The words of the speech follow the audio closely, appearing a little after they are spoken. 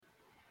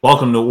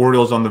Welcome to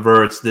Orioles on the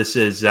Verge. This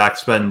is Zach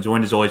Spedden,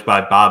 joined as always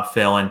by Bob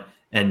Phelan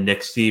and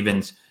Nick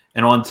Stevens.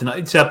 And on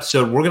tonight's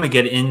episode, we're going to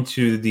get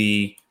into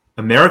the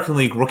American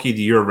League Rookie of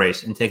the Year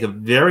race and take a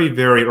very,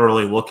 very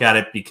early look at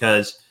it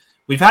because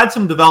we've had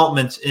some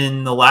developments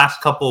in the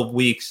last couple of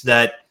weeks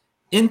that,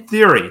 in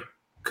theory,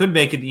 could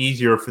make it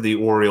easier for the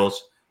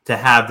Orioles to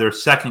have their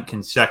second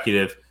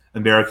consecutive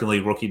American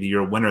League Rookie of the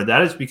Year winner.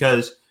 That is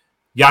because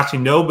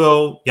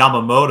Yoshinobu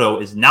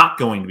Yamamoto is not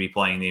going to be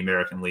playing in the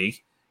American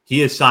League.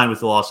 He is signed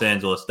with the Los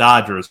Angeles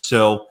Dodgers.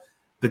 So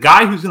the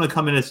guy who's going to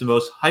come in as the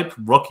most hyped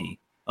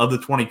rookie of the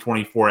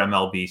 2024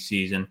 MLB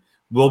season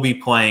will be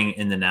playing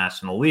in the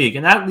National League.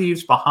 And that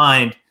leaves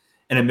behind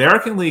an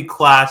American League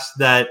class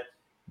that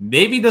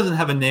maybe doesn't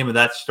have a name of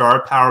that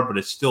star power, but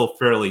is still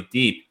fairly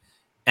deep.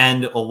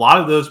 And a lot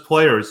of those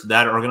players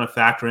that are going to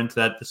factor into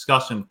that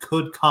discussion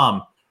could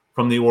come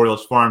from the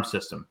Orioles farm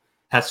system.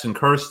 Heston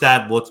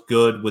Kjerstad looked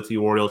good with the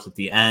Orioles at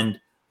the end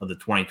of the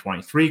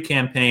 2023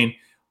 campaign,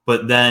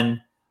 but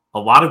then a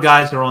lot of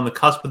guys that are on the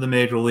cusp of the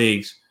major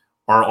leagues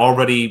are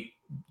already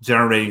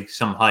generating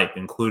some hype,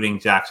 including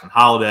Jackson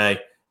Holliday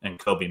and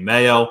Coby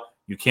Mayo.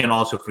 You can't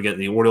also forget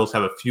the Orioles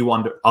have a few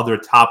other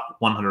top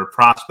 100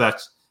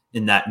 prospects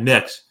in that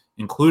mix,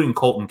 including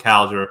Colton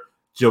Cowser,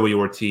 Joey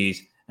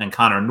Ortiz, and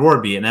Connor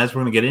Norby. And as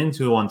we're going to get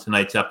into on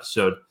tonight's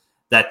episode,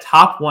 that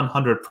top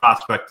 100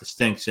 prospect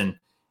distinction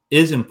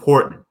is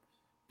important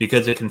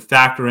because it can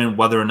factor in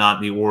whether or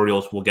not the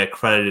Orioles will get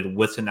credited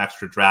with an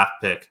extra draft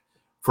pick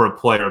for a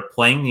player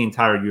playing the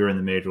entire year in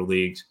the major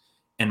leagues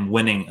and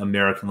winning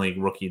American League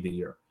Rookie of the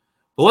Year.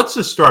 But let's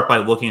just start by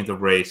looking at the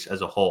race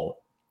as a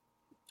whole.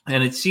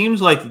 And it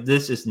seems like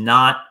this is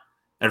not,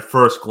 at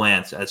first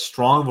glance, as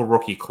strong of a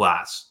rookie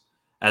class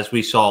as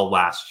we saw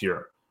last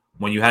year,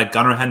 when you had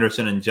Gunnar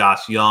Henderson and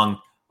Josh Young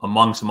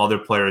among some other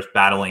players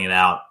battling it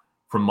out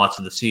for much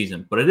of the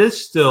season. But it is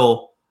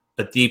still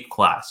a deep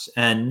class.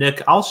 And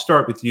Nick, I'll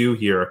start with you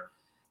here.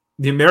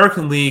 The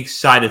American League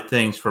side of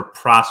things for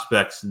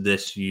prospects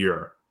this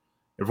year,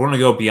 if we're going to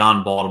go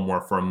beyond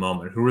Baltimore for a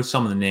moment, who are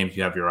some of the names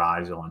you have your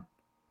eyes on?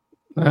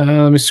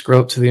 Let me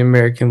scroll up to the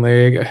American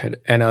League. I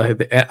had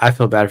NL. I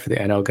feel bad for the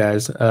NL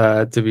guys,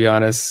 to be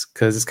honest,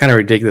 because it's kind of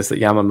ridiculous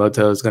that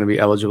Yamamoto is going to be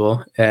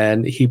eligible,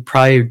 and he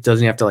probably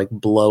doesn't have to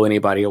blow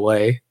anybody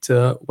away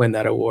to win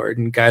that award.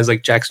 And guys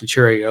like Jackson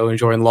Chourio and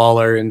Jordan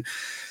Lawler and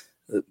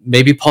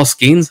maybe Paul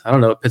Skeens, I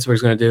don't know what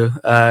Pittsburgh's going to do,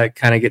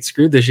 kind of get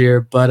screwed this year.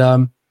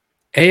 But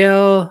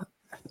AL,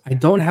 I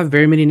don't have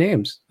very many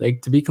names.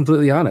 To be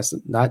completely honest,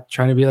 not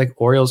trying to be like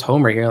Orioles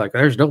homer here.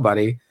 There's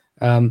nobody.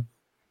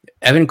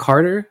 Evan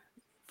Carter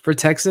for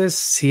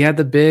Texas, he had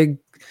the big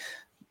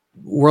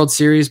World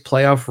Series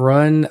playoff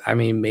run. I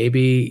mean,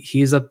 maybe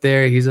he's up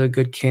there. He's a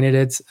good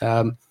candidate.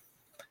 I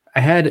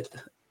had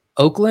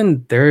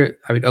Oakland there.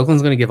 I mean,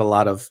 Oakland's going to give a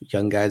lot of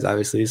young guys,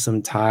 obviously,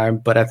 some time,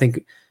 but I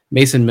think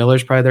Mason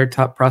Miller's probably their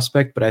top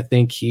prospect, but I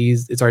think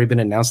it's already been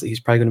announced that he's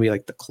probably going to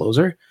be the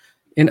closer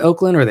in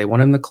Oakland, or they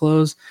want him to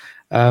close.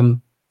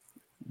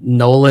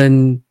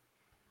 Nolan,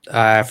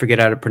 I forget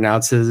how to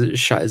pronounce it.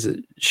 Is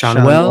it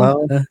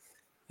Schanuel?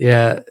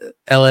 Yeah,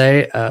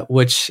 LA,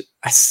 which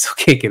I still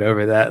can't get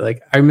over that.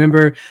 I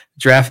remember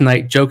draft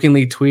night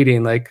jokingly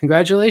tweeting,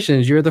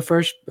 congratulations, you're the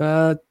first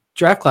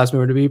draft class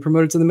member to be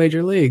promoted to the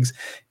major leagues.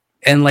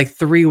 And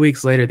 3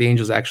 weeks later, the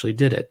Angels actually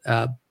did it.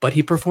 But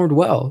he performed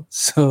well.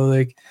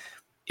 So,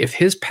 if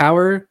his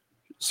power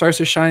starts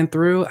to shine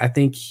through, I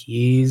think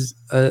he's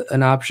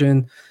an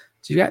option.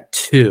 So you got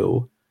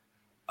two.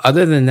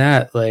 Other than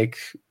that,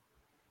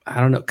 I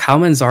don't know, Kyle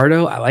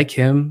Manzardo, I like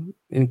him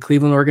in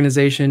Cleveland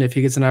organization. If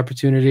he gets an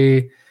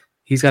opportunity,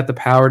 he's got the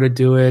power to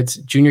do it.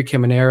 Junior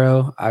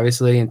Caminero,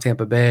 obviously in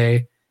Tampa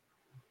Bay,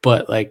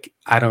 but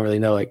I don't really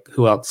know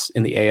who else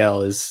in the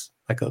AL is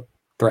a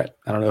threat.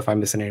 I don't know if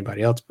I'm missing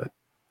anybody else, but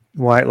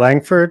Wyatt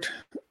Langford,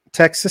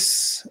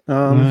 Texas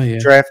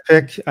draft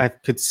pick. I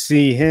could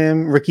see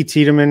him. Ricky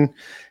Tiedemann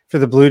for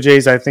the Blue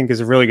Jays, I think, is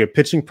a really good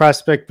pitching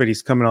prospect, but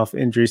he's coming off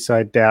injury, so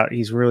I doubt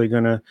he's really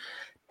going to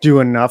do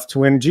enough to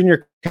win.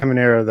 Junior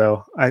Caminero,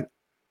 though,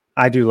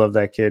 I do love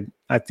that kid.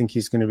 I think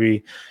he's going to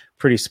be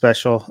pretty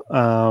special,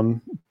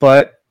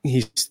 but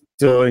he's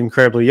still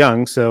incredibly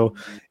young. So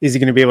is he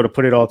going to be able to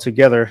put it all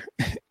together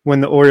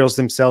when the Orioles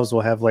themselves will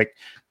have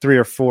 3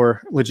 or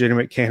 4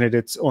 legitimate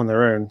candidates on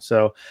their own?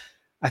 So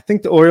I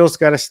think the Orioles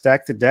got to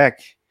stack the deck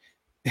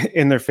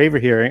in their favor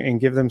here and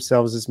give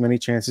themselves as many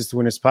chances to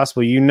win as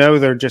possible.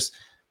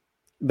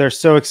 They're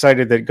so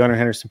excited that Gunnar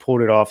Henderson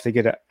pulled it off. They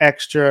get an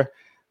extra,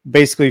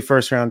 basically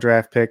first-round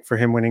draft pick for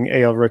him winning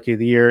AL Rookie of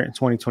the Year in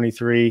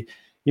 2023.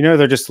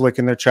 They're just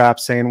licking their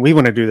chops saying, we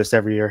want to do this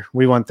every year.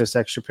 We want this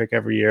extra pick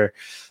every year.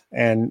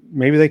 And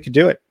maybe they could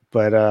do it.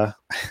 But,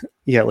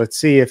 let's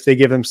see if they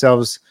give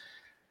themselves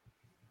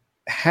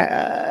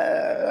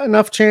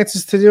enough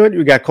chances to do it.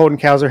 We got Colton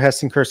Cowser,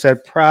 Heston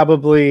Kjerstad,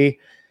 probably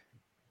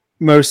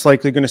most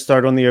likely going to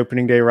start on the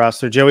opening day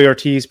roster. Joey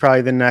Ortiz,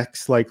 probably the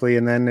next likely.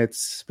 And then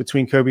it's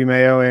between Coby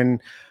Mayo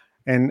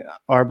and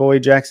our boy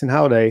Jackson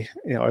Holliday.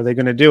 Are they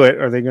going to do it?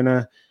 Are they going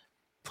to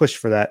push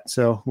for that?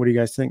 So what do you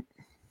guys think?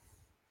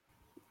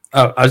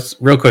 Oh, I was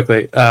real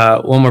quickly.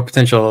 One more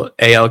potential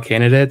AL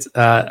candidate.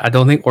 I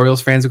don't think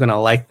Orioles fans are going to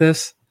like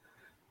this,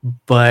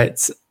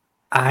 but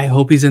I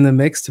hope he's in the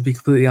mix. To be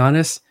completely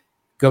honest,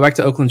 go back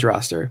to Oakland's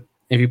roster.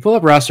 If you pull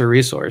up roster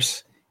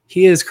resource,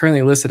 he is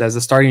currently listed as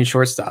the starting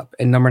shortstop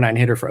and number 9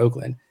 hitter for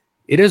Oakland.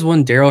 It is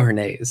one Darell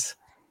Hernaiz.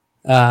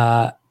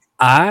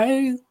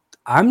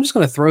 I'm just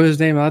going to throw his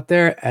name out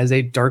there as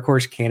a dark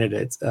horse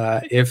candidate.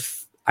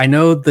 If I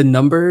know the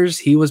numbers,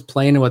 he was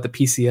playing in what the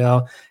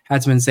PCL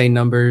had some insane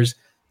numbers.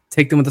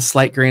 Take them with a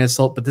slight grain of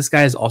salt, but this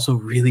guy is also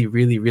really,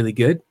 really, really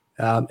good.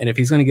 And if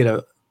he's going to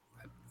get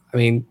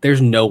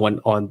there's no one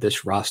on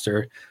this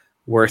roster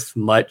worth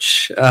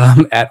much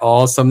at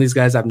all. Some of these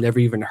guys I've never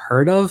even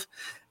heard of,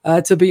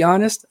 to be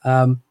honest.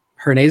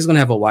 Hernaiz is going to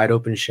have a wide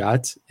open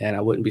shot, and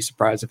I wouldn't be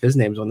surprised if his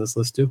name's on this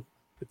list too.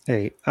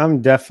 Hey,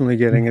 I'm definitely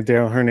getting a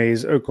Darell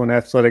Hernaiz Oakland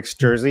Athletics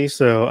jersey,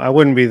 so I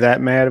wouldn't be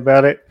that mad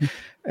about it.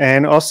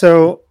 And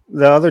also,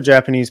 the other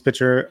Japanese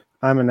pitcher,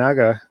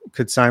 Imanaga,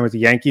 could sign with the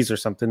Yankees or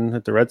something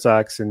at the Red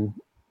Sox and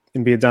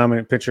be a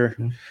dominant pitcher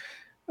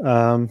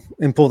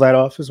and pull that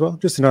off as well.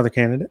 Just another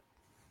candidate.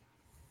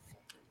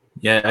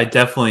 Yeah, I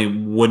definitely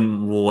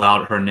wouldn't rule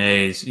out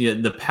Hernaiz. Yeah,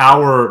 the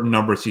power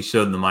numbers he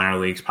showed in the minor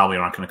leagues probably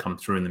aren't going to come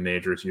through in the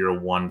majors year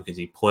one because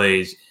he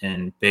plays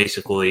in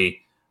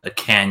basically a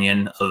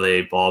canyon of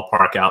a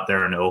ballpark out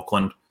there in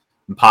Oakland.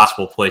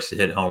 Impossible place to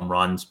hit home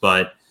runs.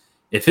 But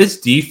if his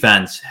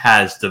defense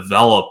has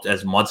developed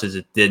as much as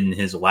it did in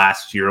his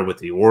last year with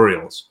the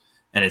Orioles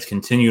and it's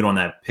continued on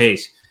that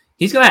pace,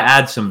 he's going to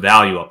add some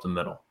value up the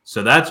middle.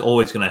 So that's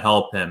always going to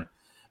help him.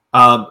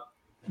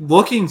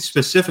 Looking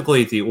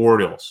specifically at the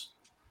Orioles,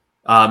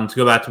 to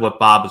go back to what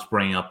Bob was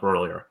bringing up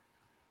earlier,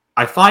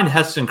 I find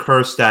Heston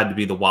Kjerstad to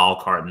be the wild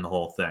card in the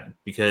whole thing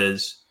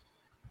because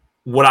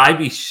would I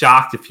be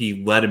shocked if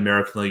he led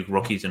American League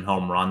rookies in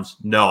home runs?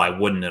 No, I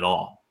wouldn't at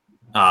all.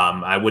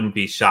 I wouldn't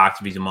be shocked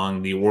if he's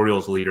among the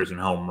Orioles leaders in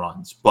home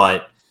runs.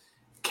 But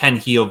can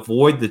he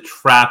avoid the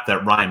trap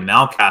that Ryan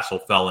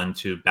Mountcastle fell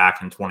into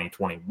back in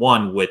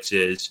 2021, which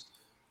is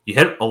you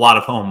hit a lot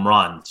of home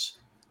runs,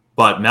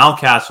 but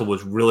Mountcastle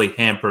was really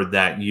hampered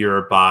that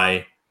year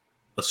by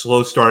a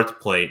slow start at the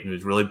plate. He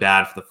was really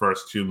bad for the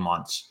first 2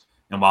 months.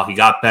 And while he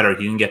got better,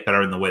 he didn't get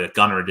better in the way that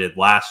Gunnar did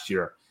last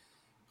year.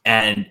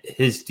 And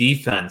his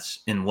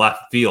defense in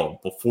left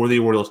field before the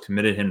Orioles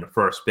committed him to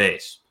first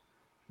base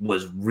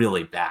was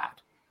really bad.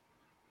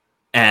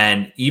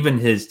 And even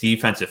his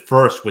defense at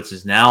first, which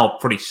is now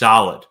pretty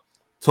solid,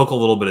 took a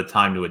little bit of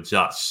time to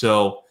adjust.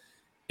 So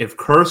if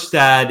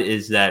Kjerstad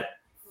is that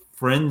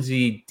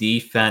frenzy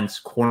defense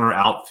corner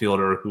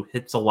outfielder who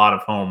hits a lot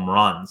of home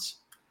runs,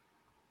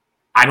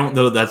 I don't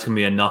know that's going to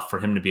be enough for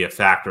him to be a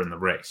factor in the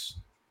race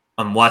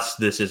unless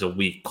this is a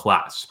weak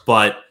class.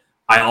 But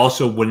I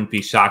also wouldn't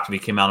be shocked if he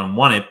came out and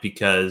won it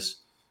because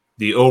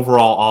the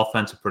overall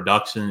offensive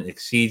production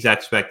exceeds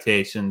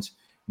expectations.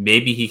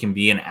 Maybe he can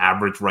be an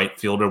average right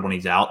fielder when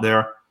he's out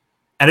there.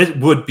 And it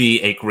would be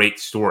a great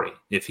story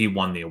if he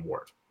won the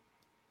award.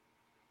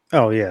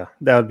 Oh, yeah.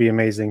 That would be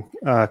amazing.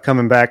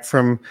 Coming back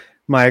from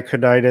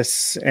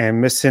myocarditis and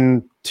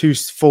missing 2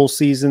 full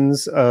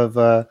seasons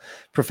of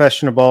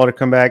professional ball to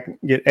come back,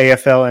 get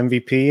AFL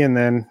MVP and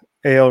then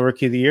AL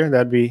Rookie of the Year.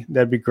 That'd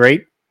be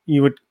great.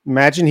 You would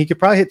imagine he could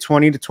probably hit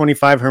 20 to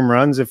 25 home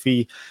runs if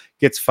he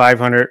gets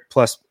 500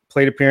 plus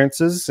plate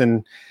appearances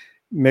and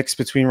mix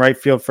between right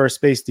field, first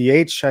base,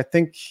 DH. I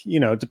think,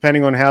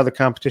 depending on how the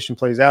competition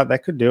plays out,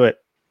 that could do it.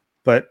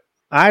 But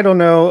I don't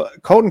know.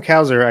 Colton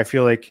Cowser, I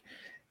feel like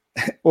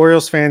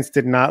Orioles fans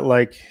did not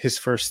like his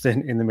first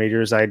stint in the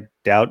majors. I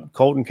doubt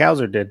Colton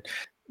Cowser did.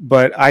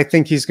 But I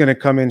think he's going to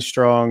come in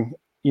strong.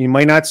 You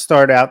might not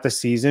start out the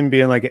season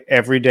being like an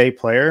everyday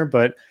player,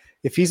 but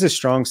if he's a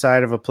strong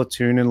side of a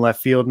platoon in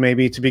left field,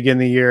 maybe to begin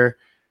the year,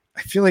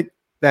 I feel like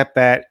that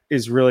bat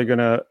is really going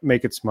to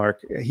make its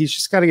mark. He's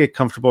just got to get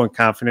comfortable and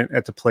confident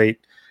at the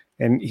plate,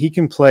 and he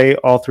can play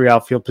all 3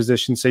 outfield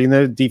positions. So,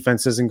 the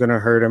defense isn't going to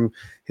hurt him,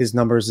 his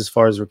numbers as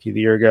far as Rookie of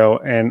the Year go.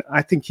 And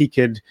I think he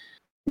could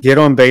get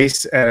on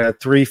base at a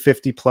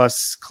 350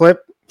 plus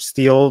clip,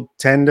 steal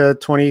 10 to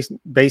 20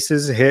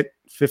 bases, hit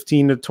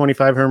 15 to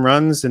 25 home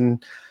runs,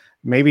 and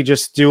maybe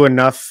just do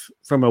enough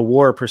from a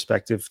WAR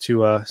perspective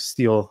to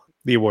steal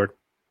the award.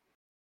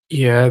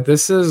 Yeah,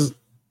 this is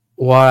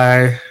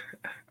why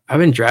I've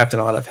been drafting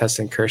a lot of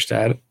Heston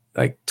Kjerstad,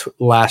 like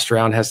last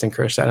round Heston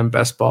Kjerstad in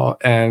best ball,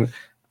 and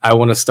I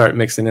want to start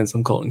mixing in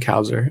some Colton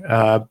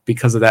Cowser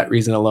because of that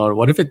reason alone.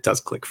 What if it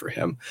does click for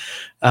him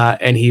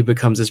and he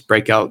becomes this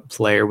breakout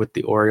player with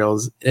the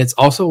Orioles? It's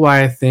also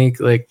why I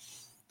think, like,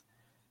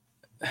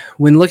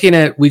 when looking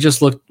at, we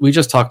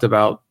just talked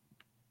about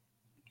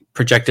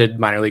projected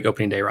minor league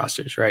opening day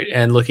rosters, right?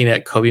 And looking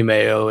at Kobe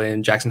Mayo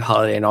and Jackson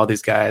Holliday and all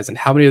these guys and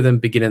how many of them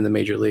begin in the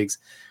major leagues.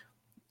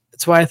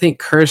 That's why I think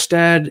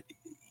Kjerstad,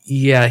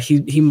 yeah,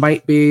 he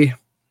might be,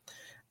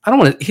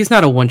 he's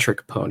not a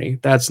one-trick pony.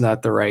 That's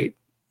not the right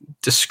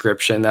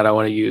description that I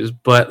want to use.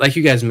 But like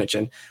you guys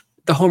mentioned,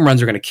 the home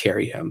runs are going to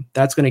carry him.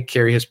 That's going to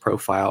carry his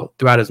profile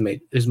throughout his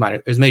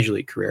major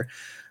league career.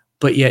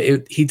 But yeah,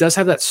 he does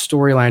have that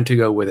storyline to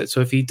go with it. So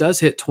if he does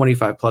hit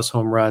 25 plus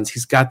home runs,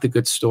 he's got the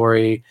good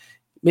story.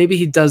 Maybe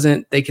he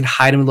doesn't, they can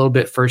hide him a little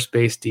bit first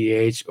base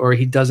DH, or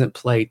he doesn't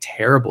play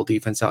terrible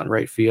defense out in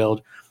right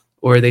field,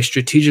 or they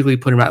strategically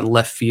put him out in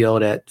left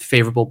field at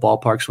favorable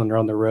ballparks when they're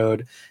on the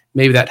road.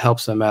 Maybe that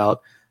helps them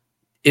out.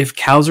 If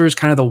Cowser is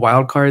kind of the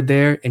wild card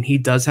there and he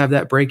does have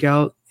that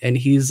breakout and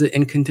he's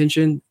in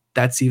contention,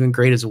 that's even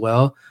great as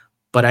well.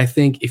 But I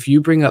think if you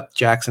bring up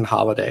Jackson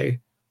Holliday,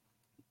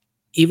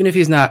 even if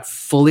he's not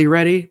fully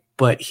ready,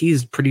 but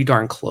he's pretty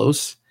darn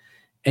close,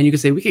 and you could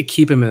say we could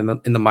keep him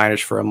in the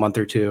minors for a month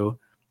or two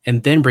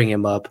and then bring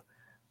him up,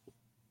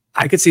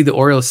 I could see the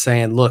Orioles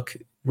saying, look,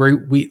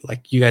 we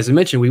like you guys have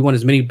mentioned, we want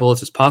as many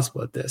bullets as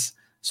possible at this.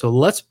 So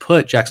let's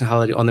put Jackson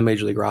Holliday on the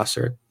major league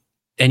roster.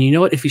 And you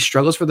know what? If he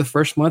struggles for the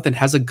first month and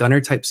has a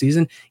Gunnar type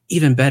season,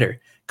 even better,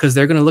 because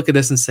they're going to look at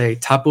this and say,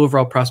 top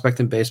overall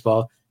prospect in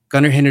baseball.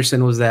 Gunnar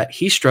Henderson was that.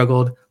 He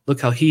struggled. Look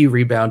how he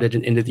rebounded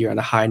and ended the year on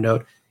a high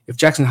note. If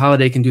Jackson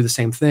Holliday can do the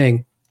same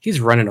thing, he's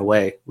running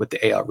away with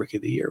the AL Rookie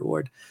of the Year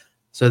award.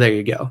 So there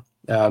you go.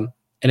 And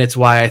it's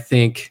why I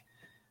think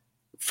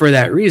for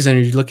that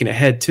reason, you're looking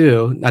ahead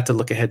too, not to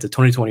look ahead to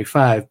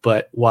 2025,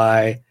 but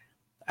why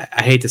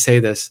I hate to say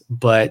this,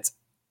 but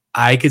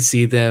I could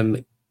see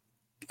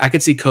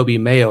Coby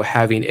Mayo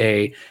having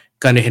a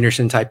Gunnar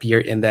Henderson type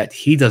year in that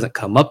he doesn't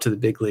come up to the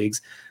big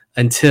leagues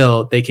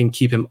until they can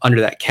keep him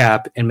under that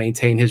cap and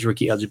maintain his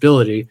rookie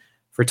eligibility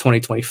for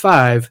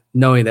 2025,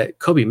 knowing that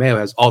Coby Mayo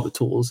has all the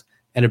tools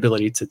and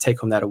ability to take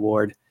home that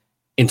award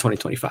in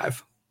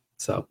 2025.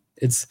 So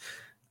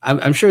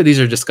I'm sure these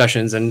are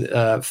discussions and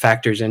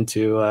factors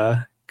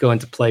go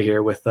into play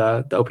here with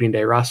the opening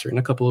day roster in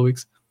a couple of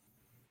weeks.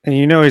 And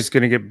he's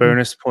going to get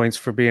bonus points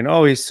for being,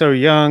 he's so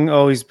young.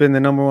 He's been the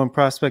number one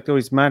prospect.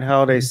 He's Matt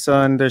Halliday's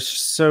son. There's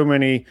so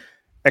many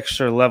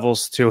extra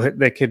levels to it.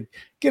 They could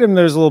get him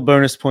those little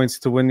bonus points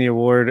to win the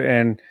award.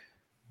 And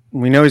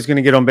we know he's going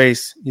to get on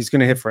base. He's going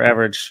to hit for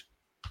average.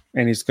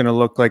 And he's going to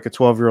look like a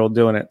 12-year-old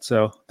doing it.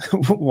 So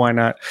why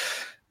not?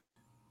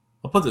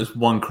 I'll put this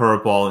one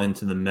curveball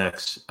into the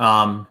mix.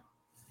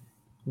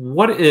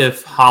 What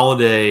if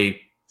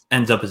Holliday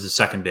ends up as a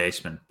second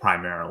baseman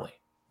primarily?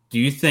 Do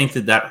you think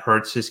that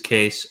hurts his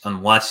case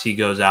unless he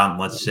goes out and,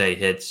 let's say,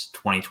 hits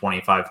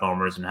 20-25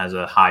 homers and has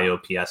a high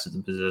OPS at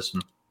the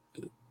position?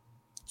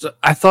 So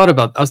I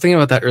was thinking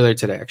about that earlier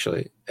today,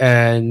 actually.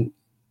 And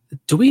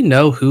do we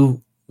know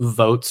who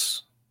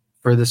votes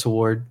for this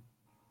award?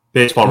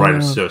 Baseball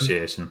Writers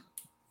Association.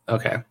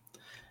 Okay.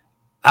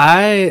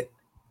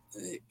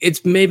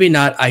 It's maybe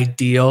not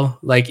ideal.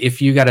 Like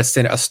if you got a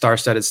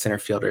star-studded center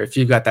fielder, if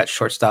you've got that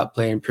shortstop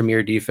playing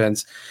premier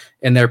defense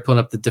and they're pulling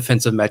up the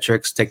defensive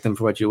metrics, take them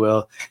for what you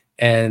will.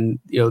 And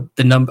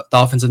the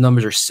offensive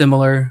numbers are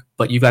similar,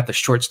 but you've got the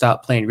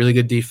shortstop playing really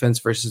good defense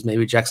versus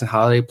maybe Jackson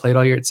Holliday played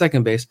all year at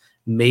second base.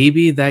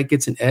 Maybe that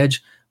gets an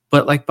edge.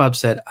 But like Bob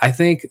said, I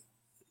think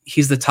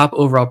he's the top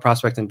overall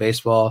prospect in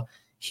baseball.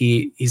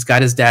 He's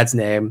got his dad's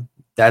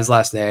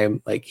last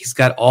name. Like he's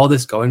got all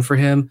this going for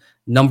him.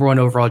 Number one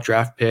overall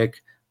draft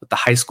pick with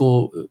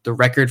the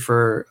record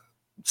for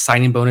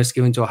signing bonus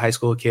given to a high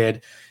school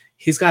kid.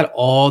 He's got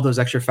all those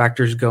extra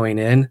factors going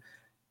in.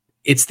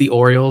 It's the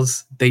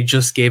Orioles. They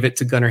just gave it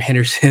to Gunnar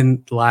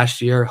Henderson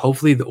last year.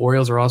 Hopefully the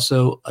Orioles are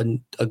also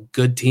a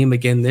good team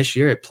again this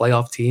year, a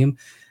playoff team.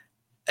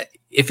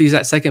 If he's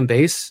at second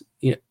base,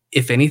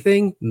 if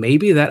anything,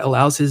 maybe that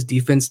allows his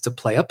defense to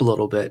play up a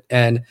little bit.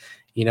 And,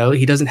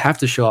 he doesn't have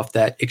to show off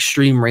that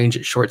extreme range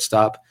at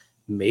shortstop.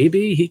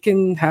 Maybe he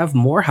can have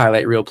more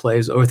highlight reel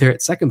plays over there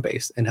at second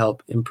base and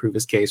help improve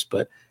his case.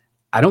 But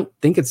I don't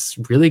think it's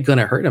really going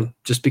to hurt him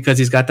just because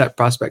he's got that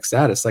prospect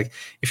status. Like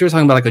if you're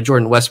talking about like a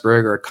Jordan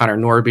Westberg or a Connor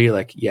Norby,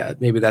 like, yeah,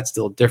 maybe that's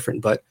still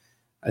different. But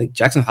I think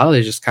Jackson Holliday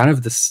is just kind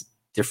of this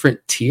different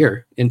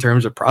tier in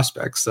terms of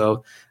prospects.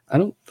 So I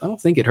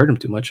don't think it hurt him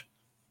too much.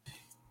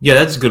 Yeah,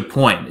 that's a good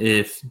point.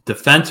 If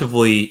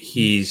defensively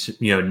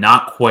he's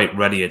not quite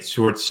ready at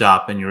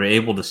shortstop and you're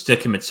able to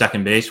stick him at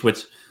second base,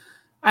 which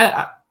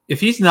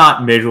if he's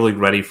not major league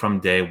ready from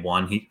day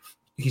one,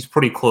 he's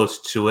pretty close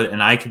to it.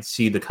 And I could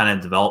see the kind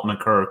of development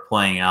curve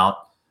playing out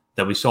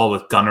that we saw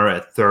with Gunnar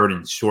at third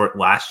and short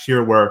last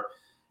year, where it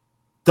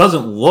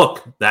doesn't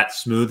look that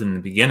smooth in the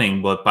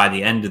beginning, but by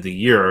the end of the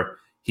year,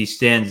 he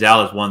stands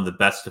out as one of the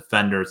best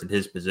defenders at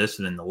his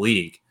position in the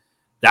league.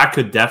 That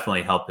could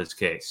definitely help his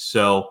case.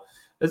 So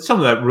it's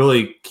something that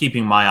really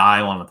keeping my eye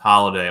on with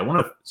Holliday. I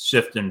want to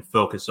shift and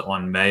focus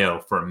on Mayo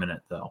for a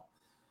minute, though.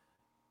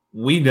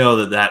 We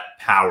know that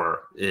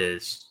power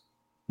is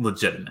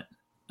legitimate.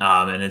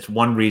 And it's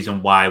one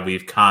reason why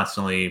we've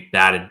constantly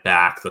batted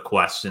back the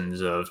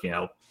questions of,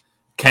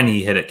 can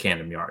he hit at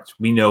Camden Yards?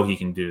 We know he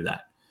can do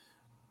that.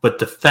 But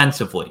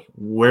defensively,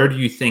 where do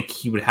you think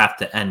he would have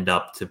to end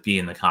up to be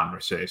in the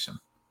conversation?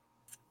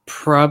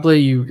 Probably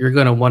you're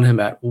going to want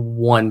him at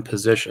one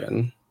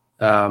position,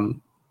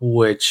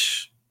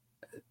 which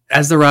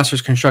as the roster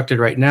is constructed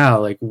right now,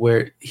 like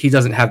where he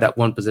doesn't have that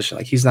one position,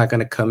 like he's not going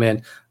to come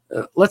in.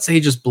 Let's say he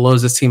just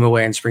blows this team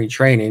away in spring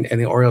training and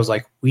the Orioles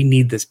like, we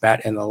need this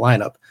bat in the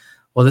lineup.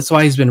 Well, that's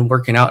why he's been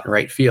working out in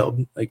right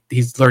field. Like,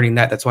 he's learning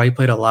that. That's why he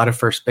played a lot of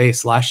first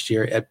base last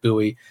year at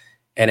Bowie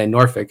and in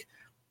Norfolk.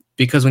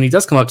 Because when he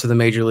does come up to the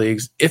major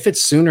leagues, if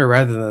it's sooner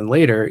rather than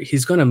later,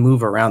 he's going to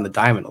move around the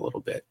diamond a little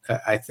bit.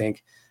 I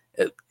think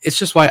it's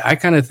just why I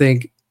kind of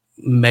think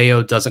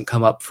Mayo doesn't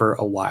come up for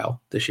a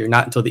while this year,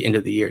 not until the end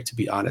of the year, to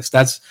be honest.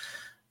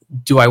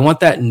 Do I want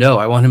that? No,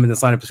 I want him in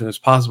this lineup as soon as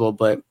possible.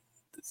 But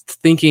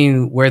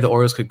thinking where the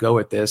Orioles could go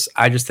with this,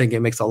 I just think it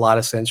makes a lot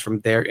of sense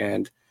from their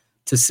end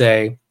to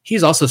say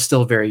he's also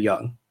still very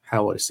young.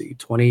 How old is he?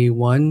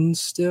 21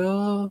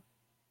 still?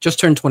 Just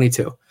turned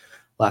 22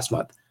 last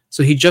month.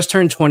 So he just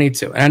turned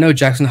 22. And I know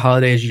Jackson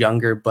Holliday is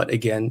younger, but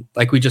again,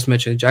 like we just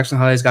mentioned, Jackson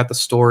Holliday's got the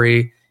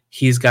story.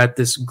 He's got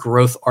this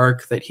growth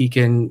arc that he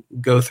can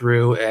go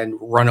through and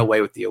run away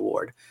with the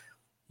award.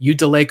 You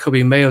delay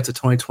Coby Mayo to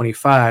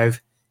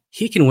 2025,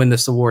 he can win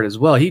this award as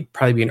well. He'd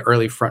probably be an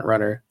early front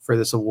runner for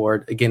this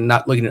award. Again,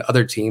 not looking at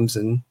other teams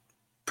and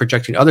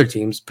projecting other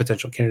teams,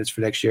 potential candidates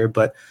for next year,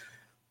 but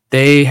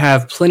they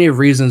have plenty of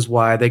reasons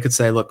why they could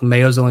say, look,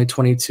 Mayo's only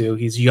 22.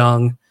 He's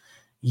young.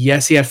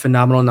 Yes, he had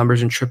phenomenal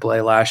numbers in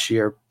AAA last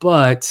year,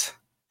 but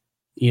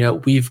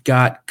we've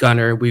got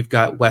Gunnar, we've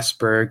got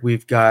Westberg,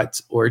 we've got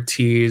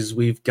Ortiz,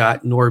 we've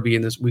got Norby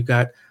in this. We've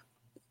got,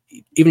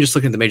 even just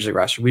looking at the major league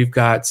roster, we've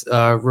got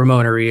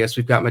Ramon Arias,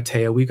 we've got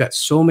Mateo. We've got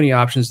so many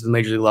options at the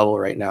major league level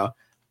right now.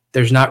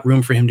 There's not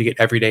room for him to get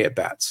everyday at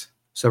bats.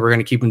 So we're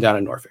going to keep him down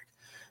in Norfolk.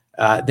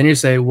 Then you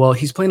say, well,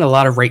 he's playing a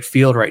lot of right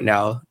field right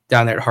now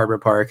down there at Harbor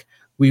Park.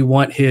 We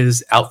want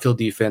his outfield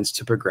defense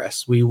to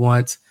progress. We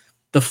want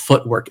the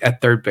footwork at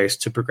third base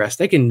to progress.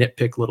 They can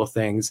nitpick little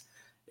things,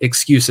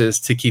 excuses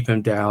to keep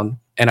him down.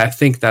 And I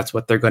think that's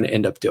what they're going to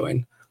end up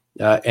doing.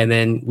 And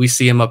then we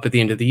see him up at the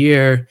end of the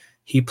year.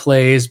 He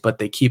plays, but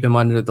they keep him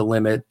under the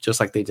limit, just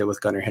like they did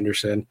with Gunnar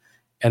Henderson.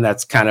 And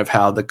that's kind of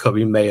how the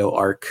Coby Mayo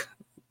arc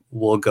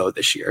will go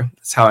this year.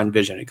 That's how I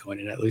envision it going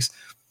in, at least.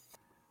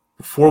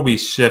 Before we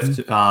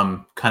shift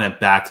kind of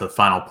back to the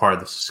final part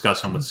of this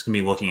discussion, what's going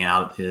to be looking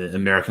at the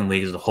American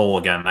League as a whole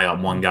again, I got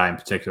one guy in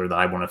particular that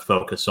I want to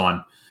focus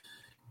on.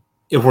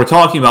 If we're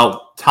talking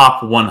about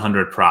top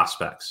 100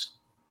 prospects,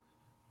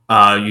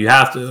 you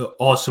have to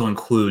also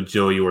include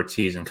Joey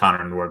Ortiz and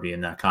Connor Norby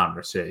in that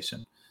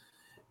conversation.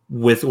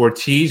 With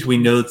Ortiz, we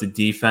know that the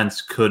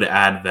defense could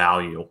add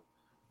value.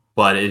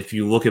 But if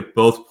you look at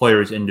both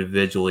players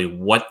individually,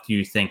 what do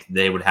you think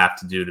they would have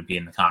to do to be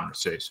in the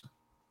conversation?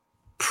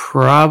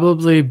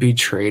 Probably be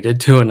traded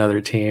to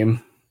another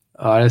team,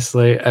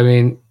 honestly. I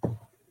mean,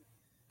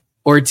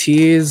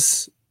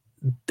 Ortiz,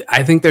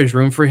 I think there's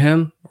room for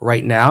him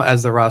right now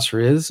as the roster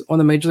is on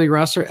the Major League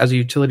roster as a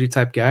utility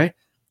type guy.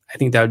 I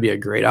think that would be a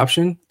great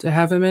option to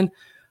have him in.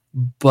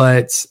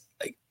 But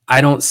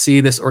I don't see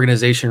this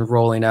organization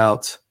rolling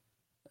out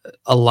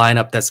a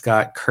lineup that's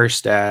got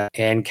Kjerstad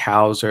and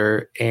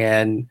Cowser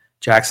and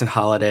Jackson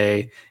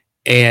Holliday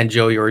and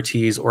Joey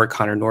Ortiz or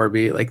Connor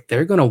Norby. Like,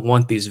 they're going to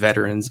want these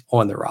veterans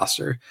on the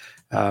roster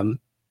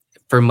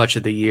for much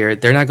of the year.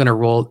 They're not going to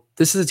roll.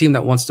 This is a team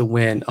that wants to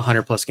win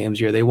 100 plus games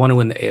a year. They want to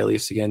win the AL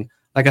East again.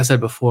 Like I said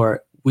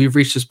before, we've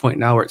reached this point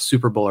now where it's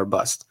Super Bowl or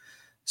bust.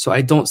 So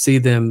I don't see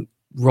them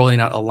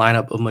rolling out a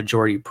lineup of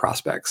majority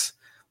prospects.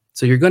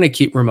 So you're going to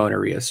keep Ramon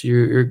Arias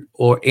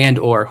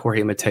or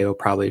Jorge Mateo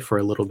probably for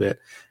a little bit.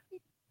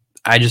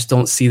 I just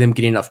don't see them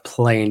getting enough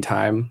playing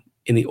time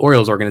in the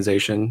Orioles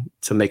organization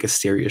to make a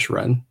serious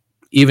run,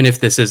 even if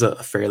this is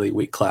a fairly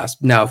weak class.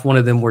 Now, if one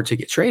of them were to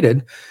get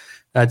traded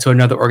to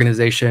another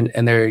organization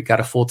and they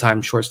got a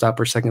full-time shortstop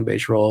or second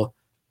base role,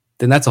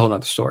 then that's a whole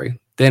nother story.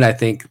 Then I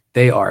think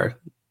they are,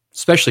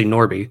 especially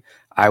Norby,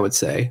 I would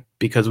say,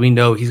 because we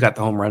know he's got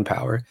the home run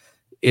power,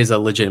 is a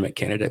legitimate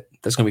candidate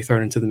that's going to be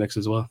thrown into the mix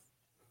as well.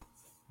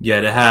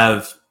 Yeah, to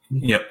have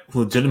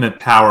legitimate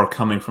power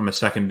coming from a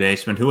second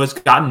baseman who has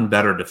gotten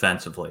better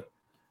defensively.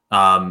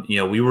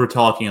 We were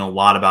talking a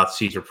lot about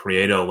Cesar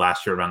Prieto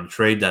last year around the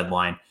trade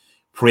deadline.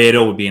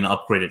 Prieto would be an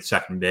upgrade at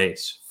second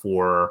base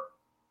for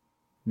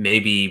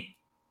maybe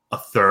a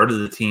third of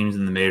the teams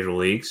in the major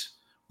leagues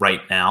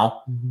right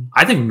now. Mm-hmm.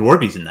 I think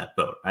Norby's in that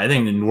boat. I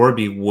think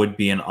Norby would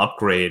be an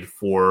upgrade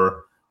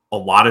for a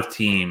lot of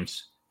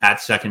teams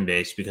at second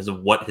base because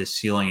of what his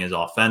ceiling is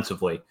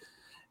offensively.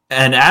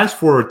 And as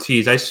for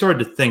Ortiz, I started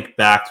to think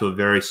back to a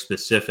very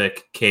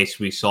specific case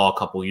we saw a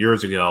couple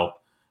years ago,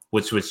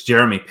 which was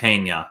Jeremy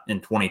Pena in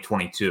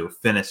 2022,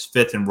 finished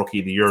fifth in Rookie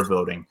of the Year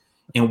voting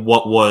in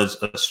what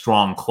was a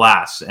strong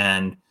class.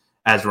 And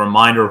as a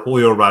reminder,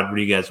 Julio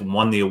Rodriguez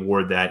won the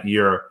award that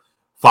year,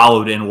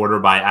 followed in order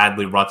by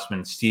Adley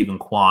Rutschman, Stephen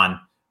Kwan,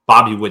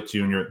 Bobby Witt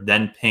Jr.,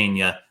 then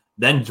Pena,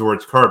 then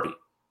George Kirby.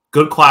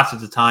 Good class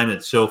at the time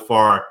that so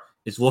far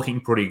is looking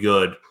pretty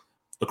good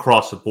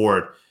across the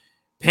board.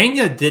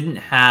 Pena didn't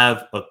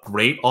have a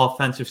great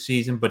offensive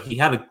season, but he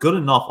had a good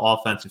enough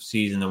offensive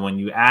season that when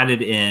you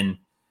added in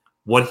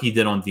what he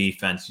did on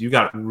defense, you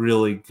got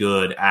really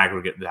good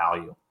aggregate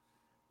value.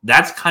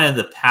 That's kind of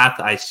the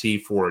path I see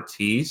for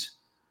Ortiz.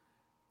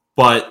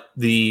 But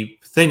the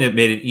thing that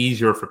made it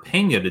easier for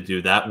Pena to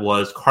do that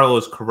was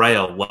Carlos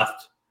Correa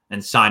left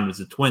and signed with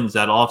the Twins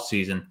that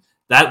offseason.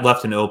 that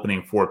left an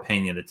opening for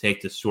Pena to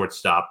take the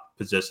shortstop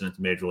position at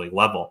the major league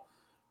level.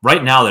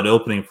 Right now, that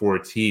opening for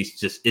Ortiz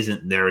just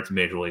isn't there at the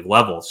major league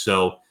level.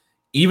 So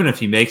even if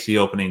he makes the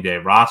opening day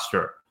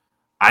roster,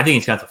 I think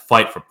he's got to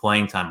fight for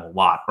playing time a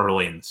lot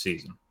early in the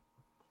season.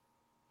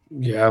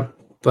 Yeah,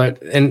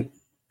 and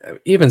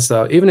even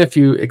so, even if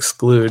you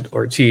exclude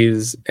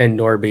Ortiz and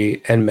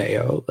Norby and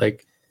Mayo,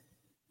 like,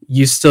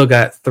 you still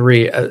got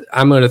three.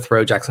 I'm going to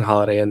throw Jackson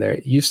Holiday in there.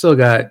 You still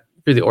got,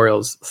 for the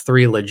Orioles,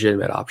 three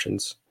legitimate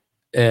options.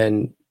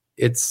 And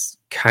it's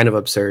kind of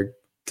absurd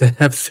to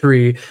have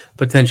three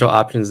potential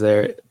options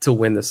there to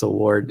win this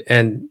award.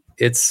 And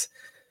I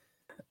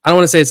don't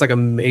want to say it's like a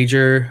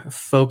major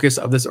focus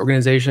of this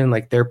organization.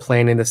 Like, they're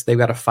planning this. They've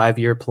got a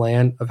 5-year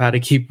plan of how to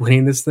keep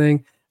winning this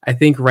thing. I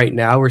think right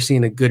now we're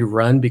seeing a good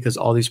run because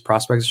all these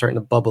prospects are starting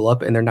to bubble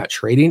up and they're not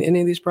trading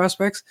any of these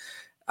prospects.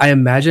 I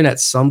imagine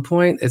at some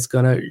point it's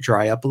going to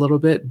dry up a little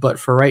bit, but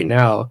for right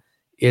now,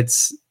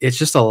 it's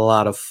just a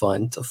lot of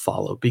fun to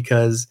follow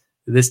because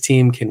this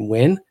team can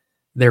win.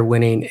 They're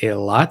winning a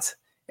lot.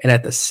 And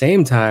at the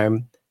same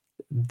time,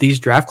 these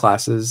draft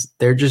classes,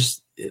 they're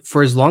just,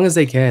 for as long as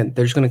they can,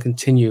 they're just going to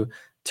continue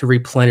to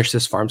replenish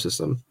this farm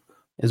system.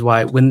 Is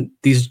why when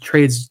these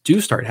trades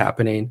do start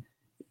happening,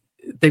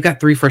 they've got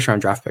 3 first-round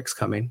draft picks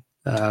coming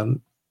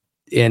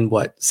in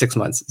 6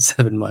 months,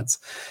 7 months.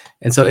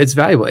 And so it's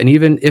valuable. And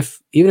even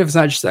if it's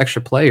not just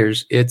extra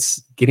players,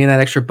 it's getting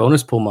that extra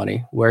bonus pool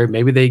money where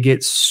maybe they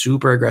get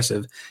super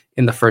aggressive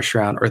in the first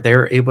round, or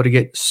they're able to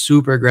get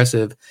super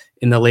aggressive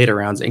in the later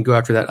rounds and go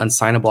after that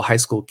unsignable high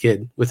school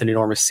kid with an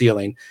enormous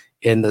ceiling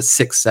in the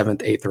 6th,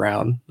 7th, 8th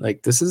round.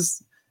 Like,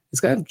 it's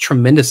got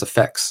tremendous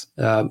effects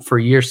for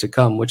years to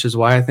come, which is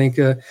why I think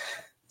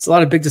it's a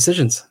lot of big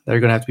decisions that are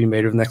going to have to be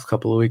made over the next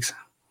couple of weeks.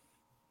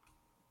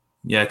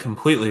 Yeah,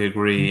 completely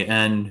agree.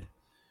 And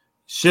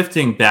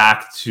shifting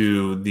back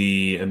to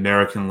the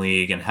American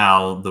League and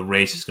how the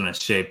race is going to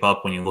shape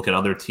up when you look at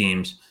other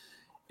teams,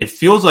 it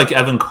feels like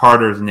Evan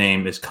Carter's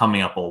name is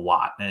coming up a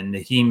lot. And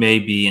he may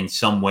be in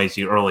some ways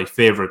the early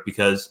favorite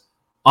because,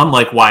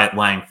 unlike Wyatt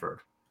Langford,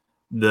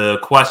 the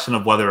question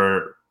of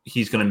whether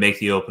he's going to make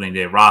the opening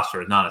day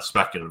roster is not a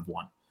speculative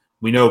one.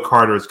 We know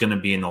Carter is going to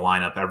be in the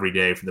lineup every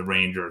day for the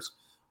Rangers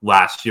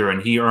last year,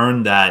 and he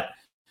earned that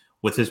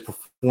with his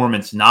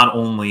performance not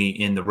only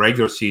in the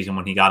regular season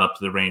when he got up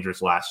to the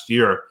Rangers last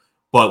year,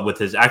 but with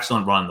his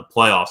excellent run in the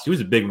playoffs. He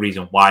was a big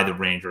reason why the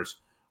Rangers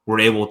were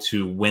able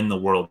to win the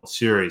World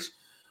Series.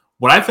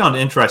 What I found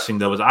interesting,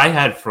 though, is I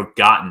had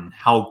forgotten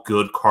how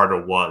good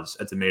Carter was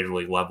at the major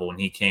league level when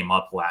he came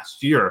up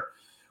last year,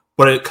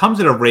 but it comes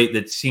at a rate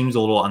that seems a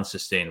little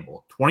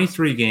unsustainable.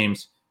 23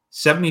 games,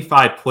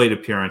 75 plate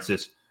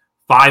appearances,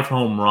 5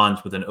 home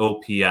runs with an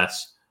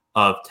OPS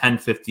of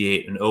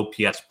 1058, an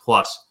OPS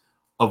plus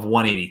of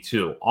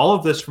 182. All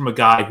of this from a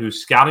guy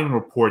whose scouting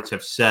reports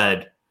have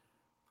said,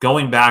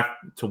 going back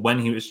to when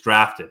he was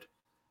drafted,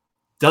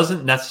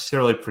 doesn't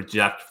necessarily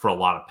project for a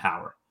lot of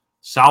power.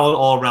 Solid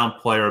all-around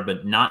player,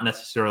 but not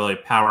necessarily a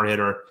power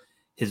hitter.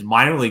 His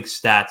minor league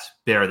stats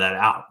bear that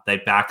out. They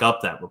back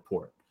up that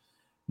report.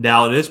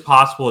 Now, it is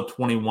possible at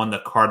 21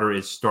 that Carter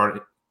is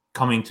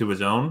coming to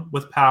his own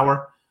with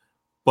power,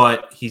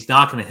 but he's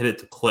not going to hit it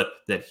the clip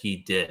that he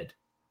did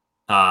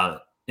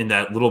in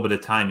that little bit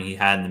of time he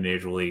had in the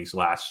major leagues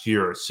last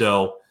year.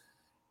 So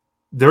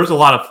there's a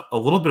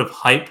little bit of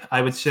hype,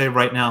 I would say,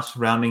 right now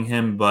surrounding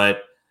him,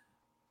 but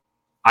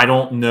I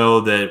don't know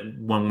that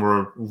when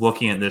we're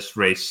looking at this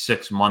race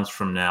 6 months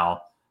from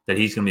now that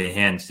he's going to be a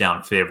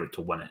hands-down favorite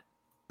to win it.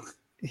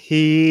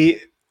 He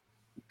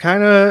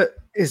kind of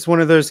is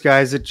one of those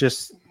guys that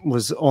just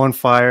was on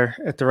fire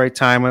at the right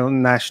time on the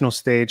national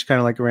stage, kind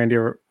of like Randy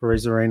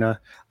Arozarena.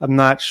 I'm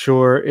not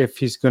sure if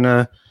he's going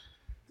to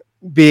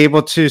be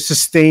able to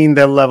sustain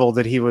the level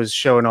that he was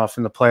showing off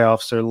in the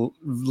playoffs or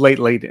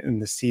late in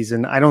the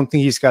season. I don't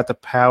think he's got the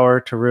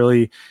power to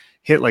really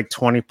hit like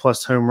 20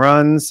 plus home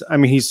runs. I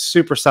mean, he's a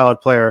super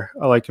solid player.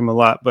 I like him a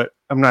lot, but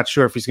I'm not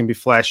sure if he's going to be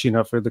flashy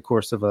enough for the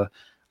course of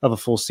a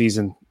full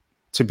season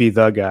to be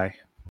the guy.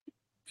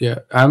 Yeah,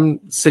 I'm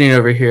sitting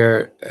over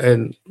here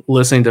and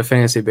listening to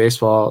fantasy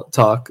baseball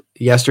talk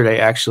yesterday,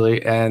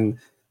 actually, and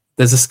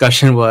the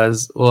discussion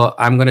was, well,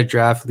 I'm going to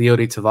draft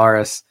Leody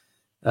Taveras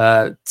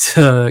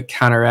to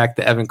counteract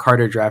the Evan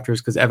Carter drafters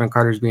because Evan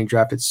Carter is being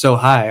drafted so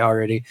high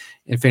already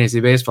in fantasy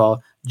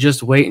baseball.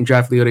 Just wait and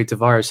draft Leody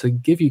Taveras to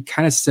give you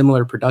kind of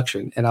similar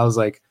production. And I was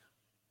like,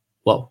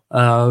 whoa.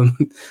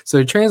 So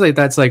to translate,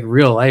 that's like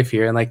real life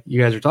here. And like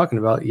you guys are talking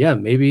about, yeah,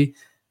 maybe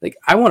like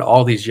I want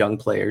all these young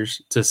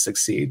players to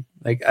succeed.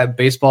 Like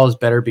baseball is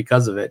better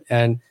because of it.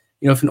 And,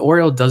 you know, if an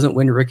Oriole doesn't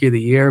win Rookie of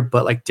the Year,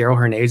 but like Darell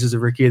Hernandez is a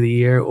Rookie of the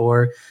Year,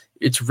 or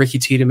it's Ricky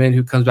Tiedemann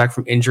who comes back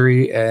from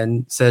injury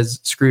and says,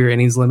 screw your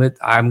innings limit,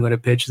 I'm going to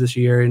pitch this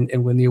year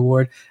and win the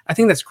award. I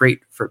think that's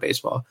great for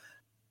baseball.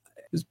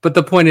 But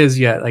the point is,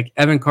 yeah, like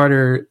Evan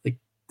Carter, like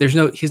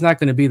he's not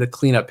going to be the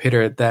cleanup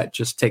hitter that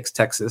just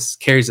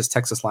carries this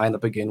Texas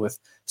lineup again with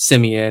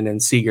Simeon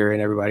and Seager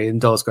and everybody and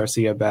Dulles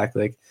Garcia back.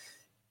 Like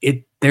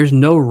there's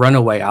no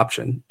runaway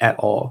option at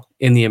all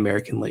in the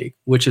American League,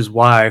 which is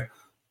why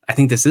I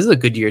think this is a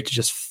good year to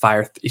just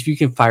fire. If you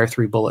can fire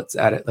 3 bullets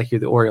at it, like you're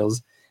the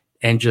Orioles,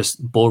 and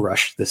just bull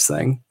rush this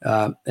thing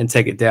and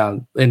take it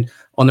down. And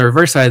on the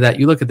reverse side of that,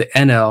 you look at the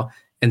NL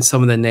and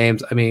some of the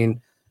names. I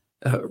mean,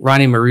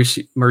 Ronnie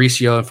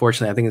Mauricio,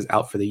 unfortunately, I think is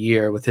out for the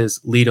year with his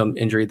lead-em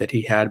injury that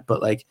he had.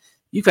 But like,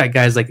 you've got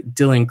guys like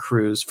Dylan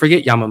Cruz.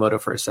 Forget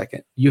Yamamoto for a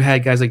second. You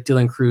had guys like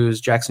Dylan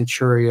Cruz, Jackson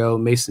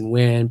Chourio, Mason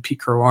Wynn, Pete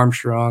Crow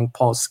Armstrong,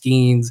 Paul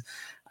Skeens.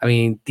 I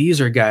mean, these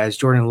are guys,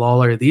 Jordan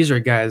Lawler. These are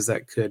guys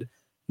that could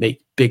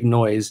make big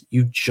noise.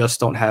 You just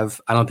don't have,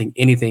 I don't think,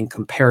 anything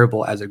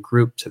comparable as a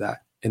group to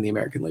that in the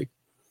American League.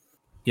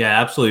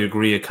 Yeah, absolutely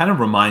agree. It kind of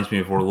reminds me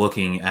if we're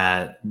looking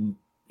at,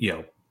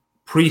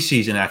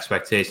 preseason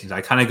expectations.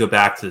 I kind of go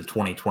back to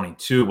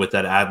 2022 with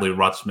that Adley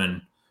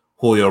Rutschman,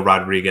 Julio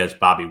Rodriguez,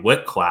 Bobby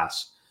Witt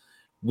class.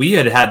 We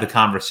had the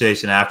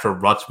conversation after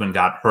Rutschman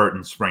got hurt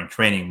in spring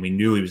training. We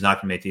knew he was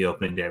not going to make the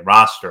opening day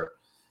roster.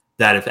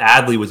 That if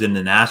Adley was in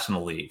the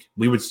National League,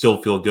 we would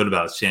still feel good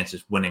about his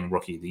chances winning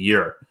Rookie of the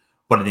Year.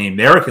 But in the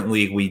American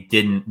League, we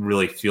didn't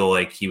really feel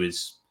like he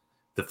was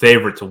the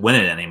favorite to win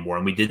it anymore,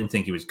 and we didn't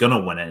think he was going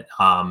to win it.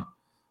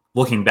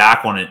 Looking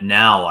back on it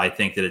now, I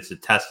think that it's a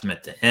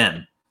testament to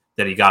him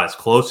that he got as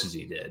close as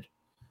he did.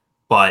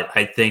 But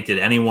I think that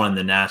anyone in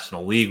the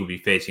National League would be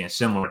facing a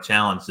similar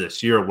challenge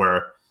this year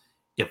where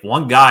if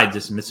one guy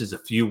just misses a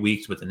few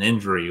weeks with an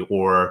injury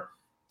or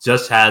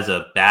just has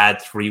a bad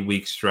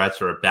 3-week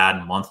stretch or a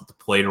bad month at the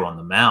plate or on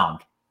the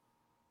mound,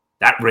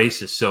 that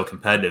race is so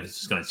competitive, it's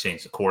just going to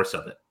change the course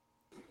of it.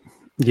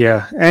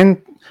 Yeah,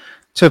 and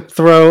to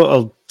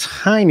throw a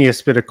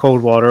tiniest bit of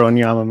cold water on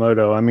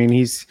Yamamoto, I mean,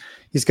 he's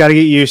got to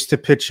get used to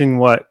pitching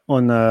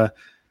on the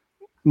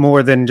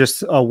more than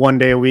just a 1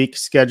 day a week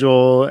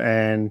schedule,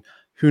 and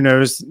who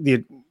knows,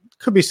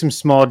 could be some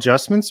small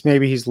adjustments.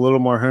 Maybe he's a little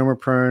more homer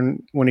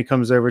prone when he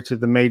comes over to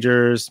the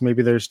majors.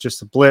 Maybe there's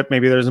just a blip.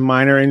 Maybe there's a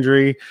minor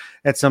injury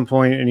at some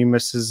point and he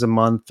misses a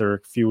month or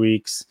a few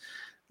weeks.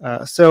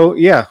 So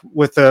yeah,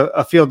 with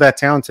a field that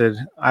talented,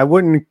 I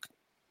wouldn't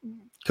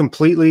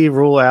completely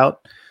rule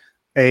out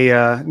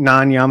a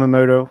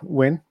non-Yamamoto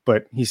win,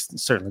 but he's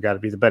certainly got to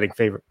be the betting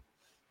favorite.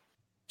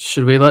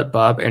 Should we let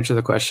Bob answer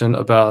the question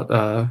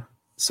about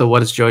so what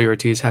does Joey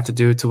Ortiz have to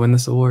do to win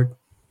this award?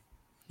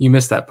 You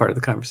missed that part of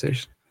the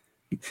conversation.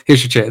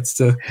 Here's your chance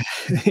to.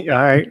 All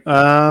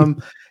right.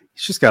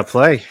 He's just got to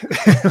play.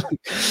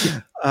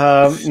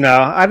 No,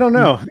 I don't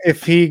know.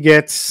 If he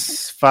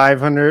gets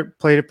 500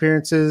 plate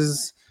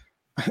appearances,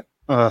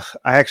 I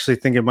actually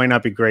think it might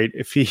not be great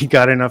if he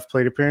got enough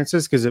plate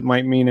appearances because it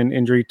might mean an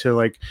injury to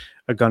like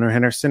a Gunnar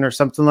Henderson or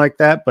something like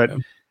that. But,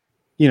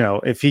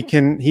 if he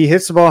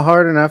hits the ball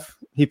hard enough,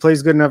 he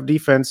plays good enough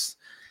defense.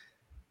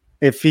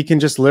 If he can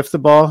just lift the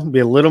ball, be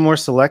a little more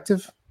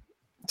selective,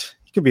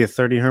 he could be a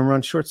 30 home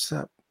run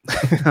shortstop.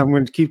 I'm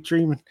going to keep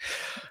dreaming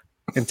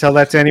and tell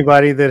that to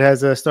anybody that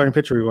has a starting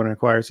pitcher we want to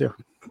acquire too.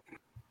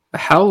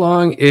 How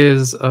long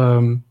is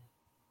talking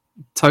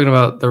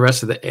about the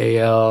rest of the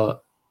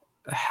AL?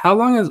 How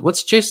long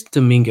what's Jason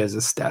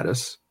Dominguez's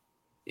status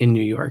in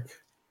New York?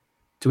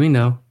 Do we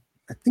know?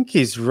 I think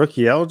he's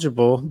rookie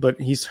eligible,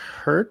 but he's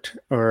hurt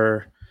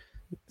or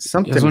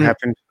something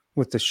happened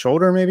with the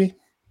shoulder, maybe.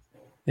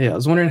 Yeah, I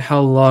was wondering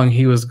how long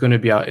he was going to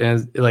be out,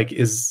 and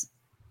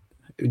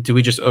do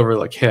we just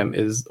overlook him?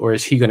 Is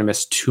he going to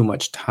miss too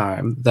much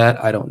time?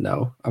 That I don't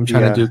know. I'm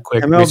trying to do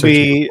quick.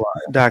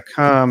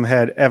 MLB.com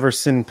had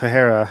Everson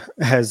Pajera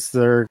as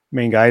their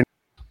main guy.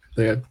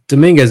 Yeah,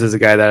 Dominguez is a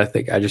guy that I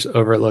think I just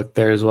overlooked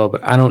there as well,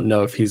 but I don't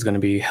know if he's going to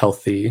be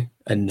healthy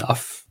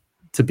enough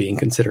to be in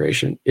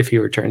consideration if he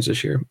returns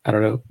this year. I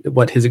don't know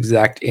what his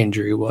exact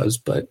injury was,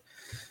 but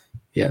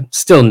yeah,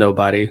 still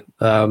nobody.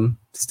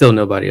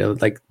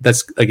 Like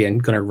that's again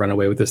going to run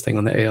away with this thing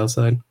on the AL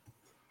side.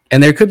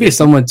 And there could be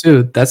someone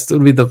too. That's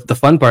going to be the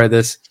fun part of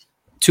this.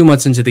 2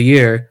 months into the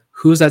year,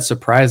 who's that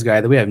surprise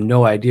guy that we have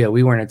no idea,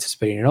 we weren't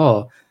anticipating at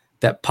all,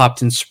 that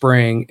popped in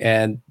spring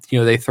and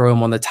they throw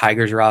him on the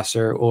Tigers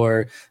roster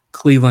or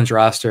Cleveland's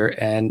roster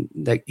and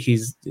like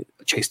he's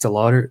Chase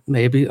DeLauder,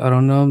 maybe, I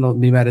don't know,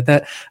 don't be mad at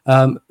that.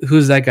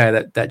 Who's that guy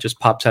that just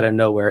pops out of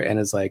nowhere and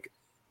is like,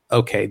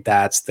 okay,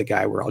 that's the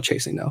guy we're all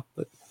chasing now.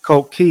 But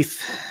Colt Keith,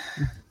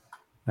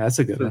 that's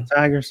a good one.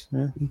 Tigers,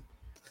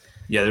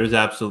 yeah.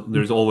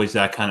 There's always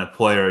that kind of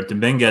player.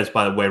 Dominguez,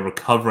 by the way,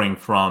 recovering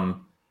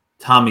from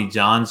Tommy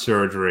John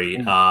surgery.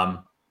 We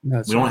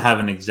don't have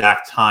an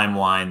exact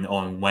timeline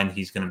on when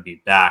he's going to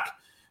be back.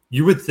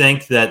 You would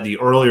think that the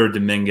earlier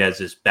Dominguez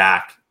is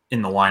back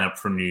in the lineup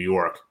for New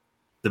York,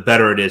 the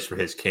better it is for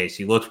his case.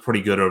 He looks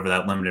pretty good over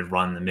that limited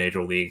run in the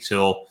major leagues.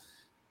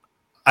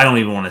 I don't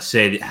even want to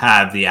say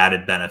have the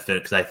added benefit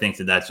because I think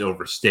that's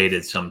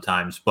overstated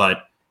sometimes,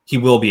 but he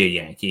will be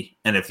a Yankee.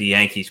 And if the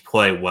Yankees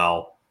play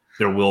well,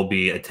 there will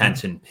be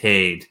attention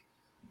paid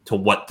to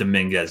what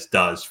Dominguez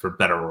does for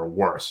better or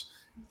worse.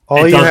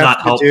 It does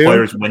not help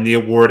players win the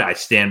award. I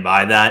stand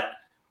by that,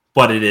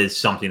 but it is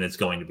something that's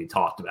going to be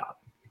talked about.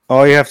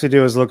 All you have to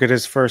do is look at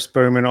his first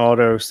Bowman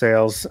Auto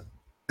sales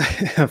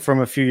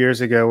from a few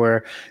years ago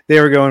where they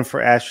were going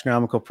for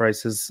astronomical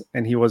prices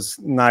and he was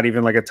not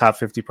even like a top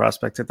 50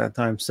 prospect at that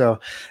time. So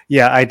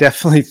yeah, I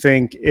definitely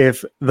think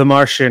if the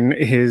Martian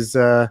is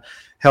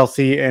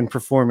healthy and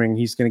performing,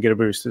 he's going to get a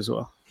boost as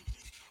well.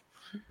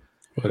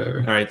 Whatever.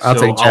 All right, I'll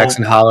take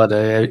Jackson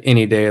Holiday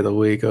any day of the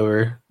week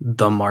over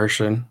the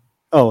Martian.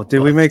 Oh, did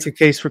we make a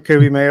case for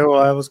Coby Mayo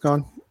while I was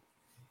gone?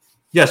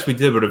 Yes, we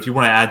did, but if you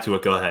want to add to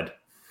it, go ahead.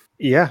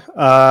 Yeah.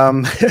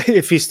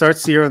 If he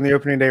starts the year on the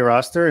opening day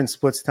roster and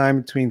splits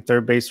time between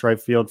third base, right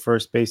field,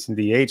 first base, and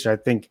DH, I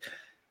think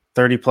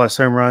 30-plus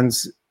home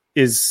runs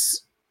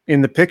is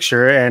in the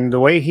picture. And the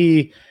way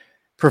he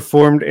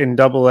performed in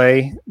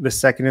Double-A the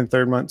second and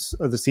third months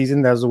of the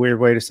season, that was a weird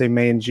way to say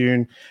May and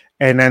June.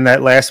 And then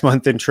that last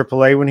month in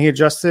Triple-A when he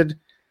adjusted,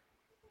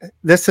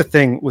 that's the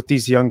thing with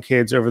these young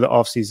kids over the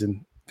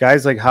offseason.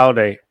 Guys like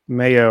Holiday,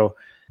 Mayo,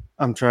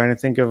 I'm trying to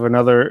think of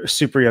another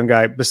super young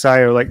guy,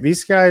 Basayo. Like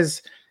these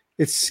guys,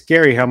 it's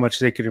scary how much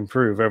they could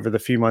improve over the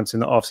few months in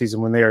the offseason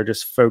when they are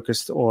just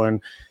focused on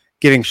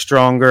getting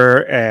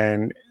stronger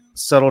and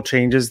subtle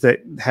changes that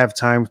have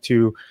time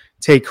to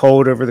take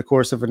hold over the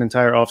course of an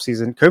entire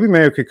offseason. Coby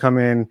Mayo could come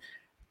in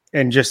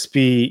and just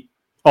be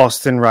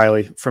Austin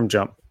Riley from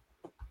jump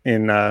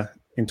in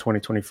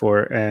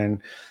 2024.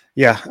 And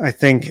yeah, I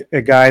think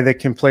a guy that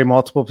can play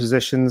multiple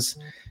positions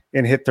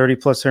and hit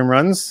 30-plus home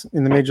runs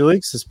in the major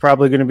leagues is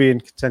probably going to be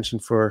in contention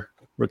for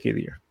Rookie of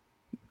the Year.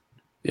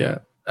 Yeah,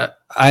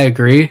 I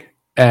agree.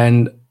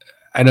 And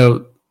I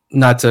know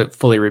not to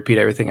fully repeat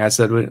everything I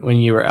said when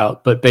you were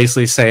out, but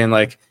basically saying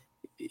like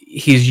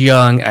he's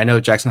young. I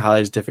know Jackson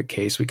Holiday is a different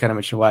case. We kind of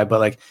mentioned why, but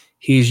like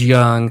he's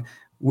young.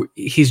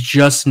 He's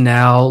just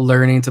now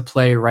learning to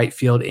play right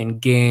field in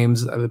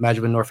games. I would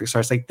imagine when Norfolk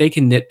starts, like they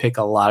can nitpick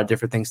a lot of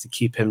different things to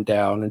keep him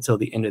down until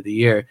the end of the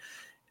year.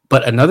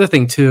 But another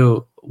thing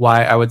too,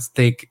 why I would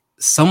think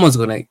someone's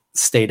going to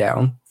stay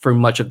down for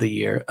much of the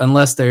year,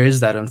 unless there is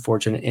that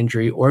unfortunate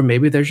injury, or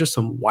maybe there's just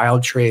some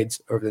wild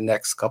trades over the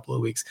next couple of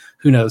weeks.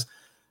 Who knows?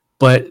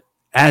 But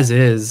as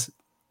is,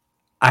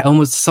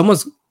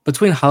 someone's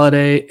between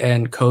Holiday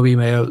and Coby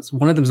Mayo,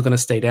 one of them is going to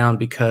stay down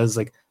because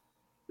like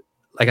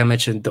I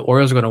mentioned, the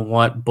Orioles are going to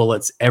want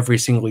bullets every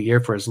single year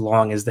for as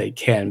long as they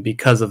can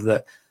because of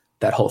that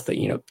whole thing.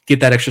 You know, get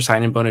that extra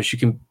signing bonus. You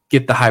can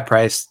get the high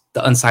price,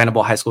 the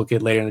unsignable high school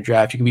kid later in the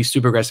draft. You can be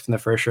super aggressive in the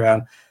first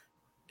round.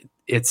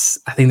 I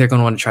think they're going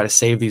to want to try to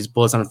save these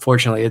bullets.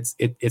 Unfortunately,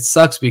 it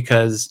sucks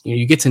because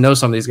you get to know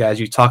some of these guys.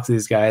 You talk to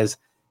these guys,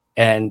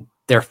 and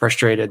they're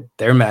frustrated.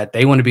 They're mad.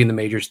 They want to be in the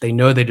majors. They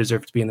know they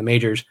deserve to be in the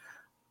majors.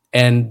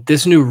 And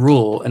this new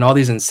rule and all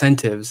these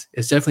incentives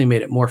has definitely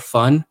made it more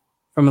fun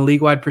from a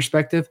league-wide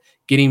perspective,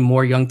 getting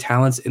more young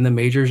talents in the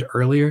majors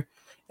earlier.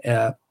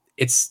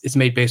 It's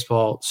made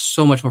baseball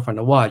so much more fun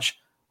to watch.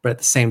 But at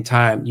the same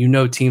time,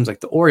 teams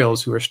like the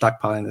Orioles who are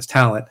stockpiling this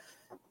talent,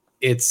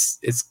 it's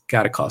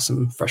got to cause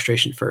some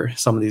frustration for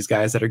some of these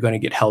guys that are going to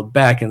get held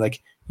back. And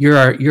like, you're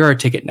our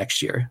ticket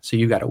next year, so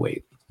you got to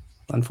wait,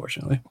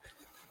 unfortunately.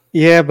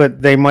 Yeah,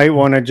 but they might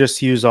want to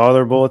just use all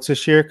their bullets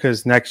this year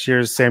because next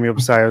year's Samuel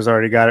Basayo's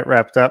already got it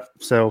wrapped up.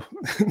 So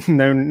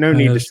no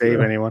need to save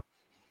anyone.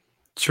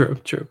 True.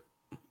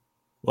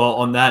 Well,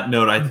 on that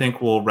note, I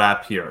think we'll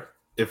wrap here.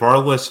 If our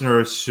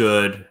listeners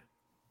should, I'm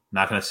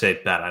not going to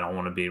say bet, I don't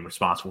want to be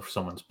responsible for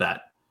someone's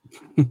bet,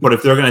 but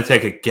if they're going to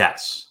take a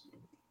guess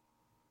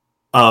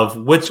of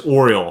which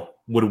Oriole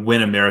would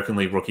win American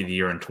League Rookie of the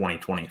Year in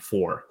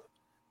 2024,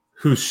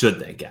 who should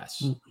they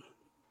guess?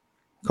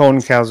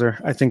 Colton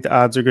Cowser. I think the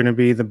odds are going to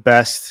be the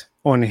best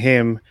on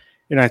him,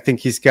 and I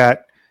think he's got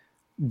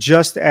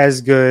just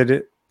as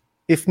good,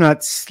 if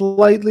not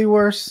slightly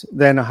worse,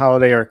 than a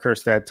Holiday or a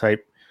Kjerstad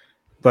type.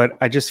 But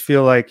I just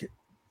feel like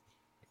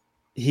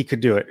he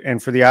could do it.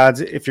 And for the odds,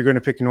 if you're going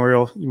to pick an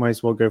Oriole, you might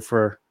as well go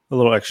for a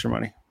little extra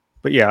money.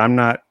 But yeah, I'm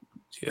not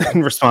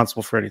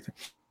responsible for anything.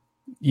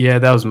 Yeah,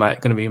 that was going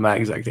to be my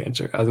exact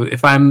answer.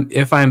 If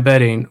I'm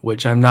betting,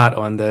 which I'm not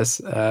on this,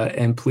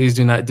 and please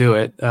do not do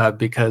it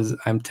because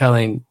I'm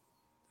putting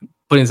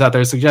this out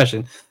there as a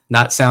suggestion,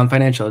 not sound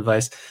financial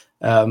advice.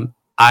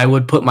 I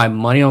would put my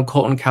money on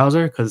Colton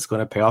Cowser because it's going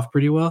to pay off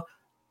pretty well.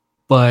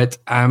 But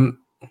I'm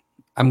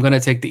going to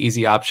take the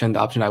easy option. The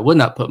option I would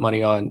not put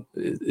money on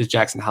is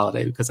Jackson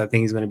Holiday because I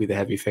think he's going to be the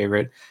heavy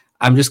favorite.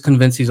 I'm just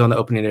convinced he's on the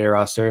opening day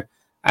roster.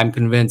 I'm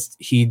convinced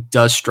he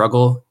does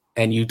struggle,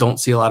 and you don't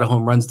see a lot of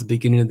home runs at the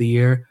beginning of the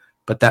year,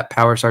 but that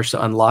power starts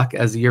to unlock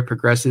as the year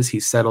progresses. He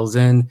settles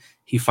in.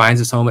 He finds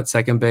his home at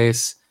second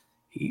base.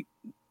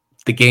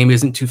 The game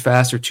isn't too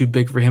fast or too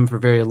big for him for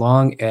very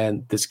long,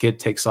 and this kid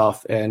takes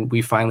off, and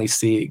we finally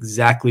see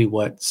exactly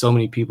what so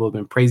many people have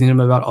been praising him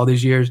about all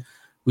these years.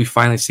 We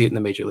finally see it in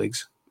the major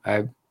leagues.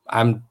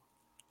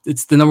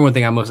 It's the number one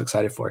thing I'm most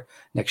excited for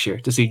next year,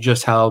 to see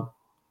just how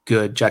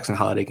good Jackson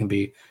Holiday can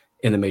be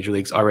in the major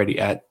leagues already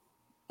at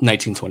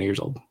 19, 20 years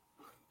old.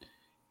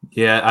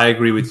 Yeah, I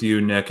agree with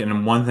you, Nick.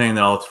 And one thing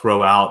that I'll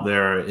throw out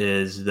there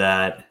is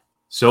that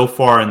so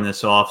far in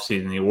this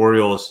offseason, the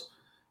Orioles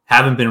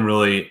haven't been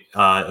really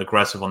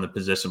aggressive on the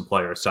position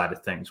player side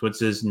of things,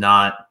 which is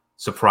not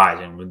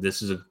surprising.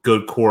 This is a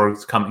good core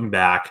that's coming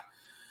back.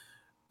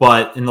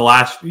 But in the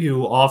last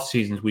few off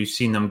seasons, we've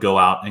seen them go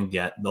out and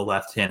get the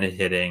left-handed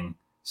hitting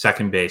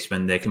second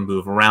baseman. They can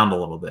move around a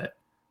little bit.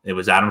 It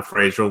was Adam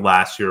Frazier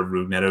last year,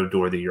 Rougned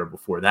Odor the year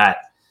before that.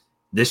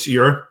 This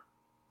year,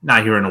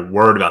 not hearing a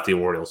word about the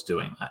Orioles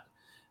doing that.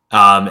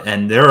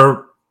 And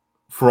they're,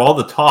 for all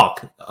the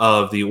talk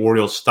of the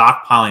Orioles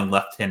stockpiling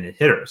left-handed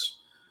hitters,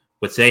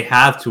 which they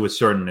have to a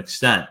certain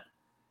extent,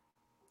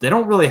 they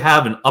don't really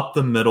have an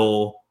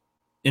up-the-middle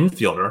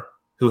infielder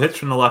who hits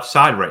from the left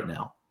side right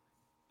now.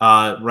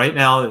 Right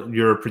now,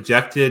 your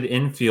projected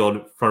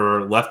infield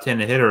for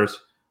left-handed hitters,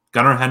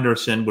 Gunnar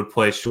Henderson would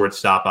play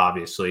shortstop,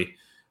 obviously.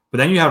 But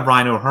then you have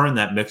Ryan O'Hearn in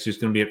that mix who's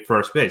going to be at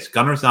first base.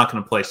 Gunnar's not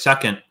going to play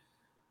second.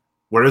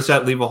 Where does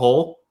that leave a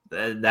hole?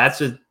 That's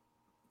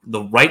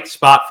the right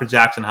spot for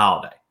Jackson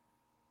Holliday.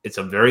 It's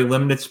a very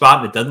limited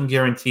spot. It doesn't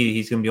guarantee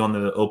he's going to be on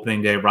the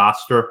opening day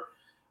roster.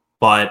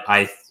 But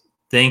I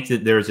think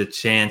that there's a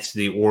chance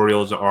the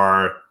Orioles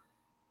are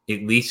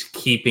at least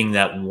keeping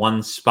that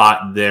one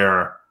spot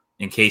there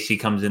in case he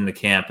comes into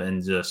camp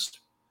and just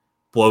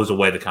blows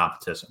away the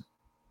competition.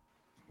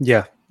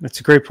 Yeah,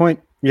 that's a great point.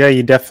 Yeah,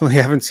 you definitely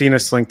haven't seen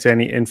us linked to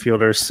any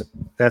infielders.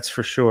 That's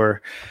for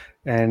sure.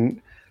 And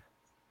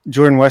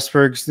Jordan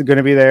Westberg's going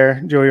to be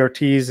there. Joey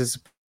Ortiz is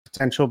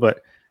potential,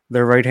 but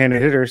they're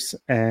right-handed hitters.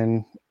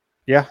 And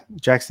yeah,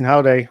 Jackson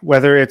Holliday,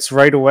 whether it's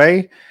right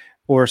away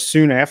or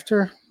soon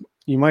after,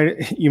 you might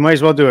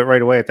as well do it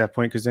right away at that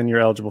point because then you're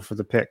eligible for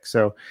the pick.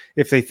 So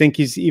if they think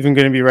he's even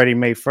going to be ready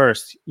May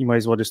 1st, you might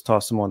as well just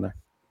toss him on there.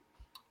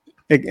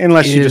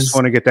 Unless you just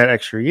want to get that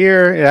extra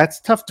year. Yeah, that's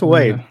tough to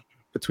weigh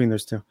between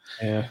those two.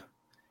 Yeah.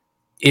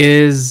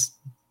 Is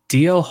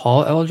DL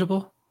Hall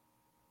eligible?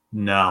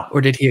 No.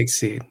 Or did he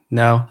exceed?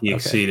 No. He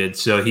exceeded.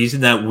 So he's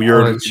in that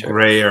weird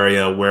gray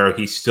area where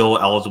he's still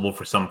eligible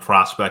for some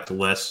prospect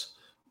lists,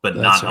 but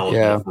not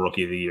eligible for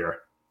Rookie of the Year.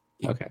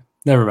 Okay.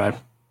 Never mind.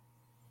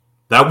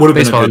 That would have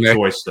been a good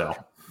choice, though.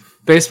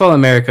 Baseball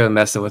America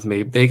messing with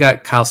me. They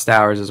got Kyle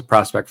Stowers as a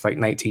prospect for like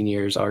 19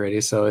 years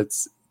already, so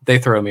they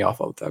throw me off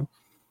all the time.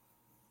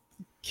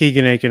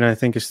 Keegan Aiken, I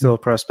think, is still a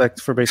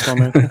prospect for Baseball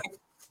America.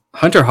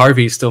 Hunter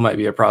Harvey still might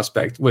be a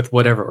prospect with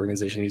whatever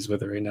organization he's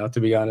with right now, to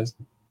be honest.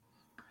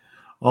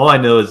 All I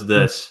know is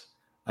this.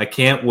 I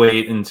can't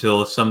wait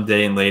until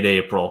someday in late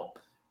April,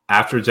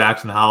 after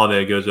Jackson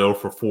Holliday goes 0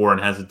 for 4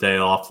 and has a day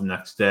off the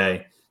next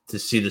day, to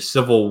see the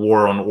civil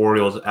war on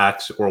Orioles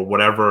X or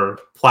whatever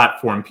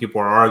platform people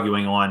are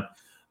arguing on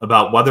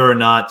about whether or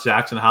not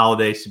Jackson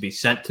Holliday should be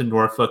sent to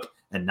Norfolk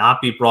and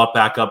not be brought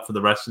back up for the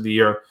rest of the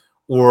year,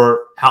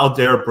 or how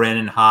dare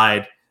Brandon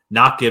Hyde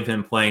not give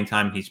him playing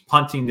time. He's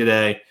punting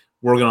today.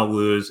 We're going to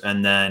lose.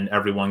 And then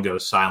everyone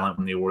goes silent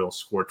when the Orioles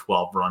score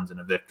 12 runs in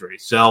a victory.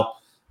 So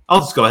I'll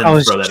just go ahead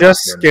and throw that out there. I was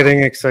just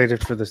getting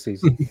excited for the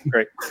season.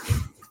 Great.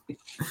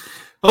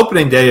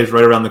 Opening day is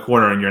right around the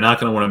corner, and you're not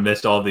going to want to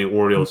miss all the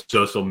Orioles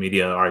social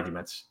media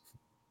arguments.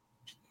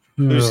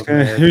 Who's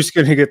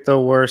going to get the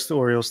worst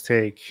Orioles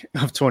take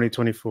of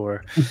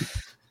 2024?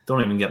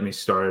 Don't even get me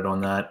started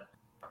on that.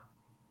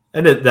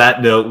 And at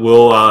that note,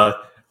 we'll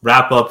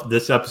wrap up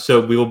this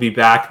episode. We will be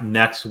back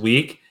next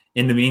week.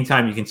 In the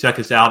meantime, you can check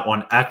us out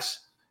on X,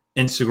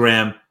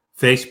 Instagram,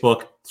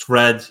 Facebook,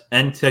 Threads,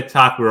 and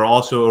TikTok. We're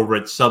also over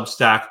at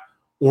Substack,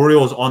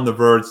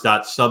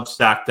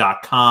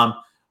 OriolesOnTheVerge.substack.com.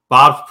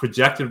 Bob's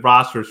projected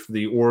rosters for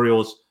the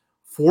Orioles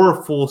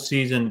for full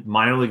season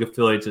minor league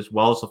affiliates as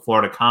well as the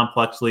Florida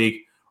Complex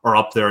League are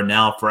up there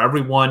now for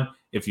everyone.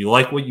 If you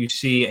like what you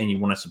see and you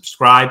want to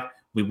subscribe,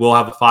 we will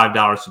have a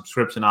 $5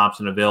 subscription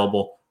option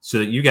available so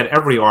that you get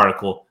every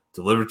article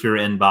delivered to your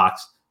inbox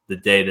the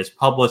day it is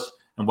published.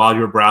 And while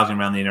you're browsing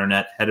around the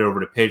internet, head over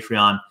to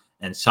Patreon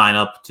and sign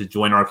up to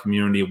join our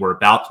community. We're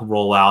about to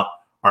roll out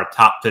our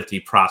top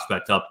 50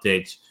 prospect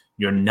updates.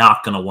 You're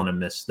not going to want to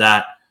miss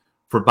that.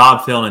 For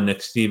Bob Phelan and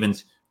Nick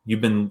Stevens,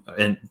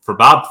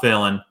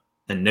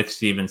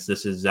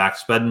 this is Zach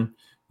Spedden.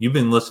 You've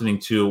been listening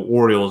to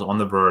Orioles on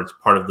the Verge,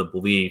 part of the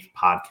Believe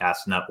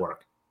Podcast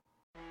Network.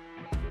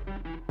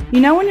 You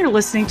know when you're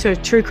listening to a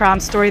true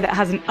crime story that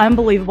has an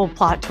unbelievable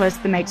plot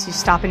twist that makes you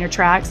stop in your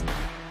tracks?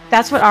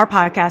 That's what our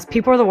podcast,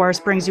 People Are the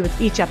Worst, brings you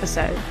with each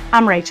episode.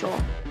 I'm Rachel.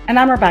 And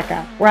I'm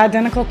Rebecca. We're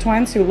identical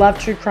twins who love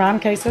true crime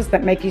cases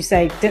that make you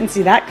say, didn't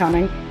see that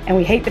coming, and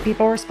we hate the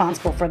people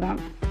responsible for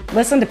them.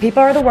 Listen to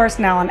People Are the Worst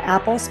now on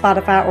Apple,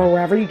 Spotify, or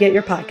wherever you get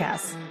your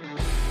podcasts.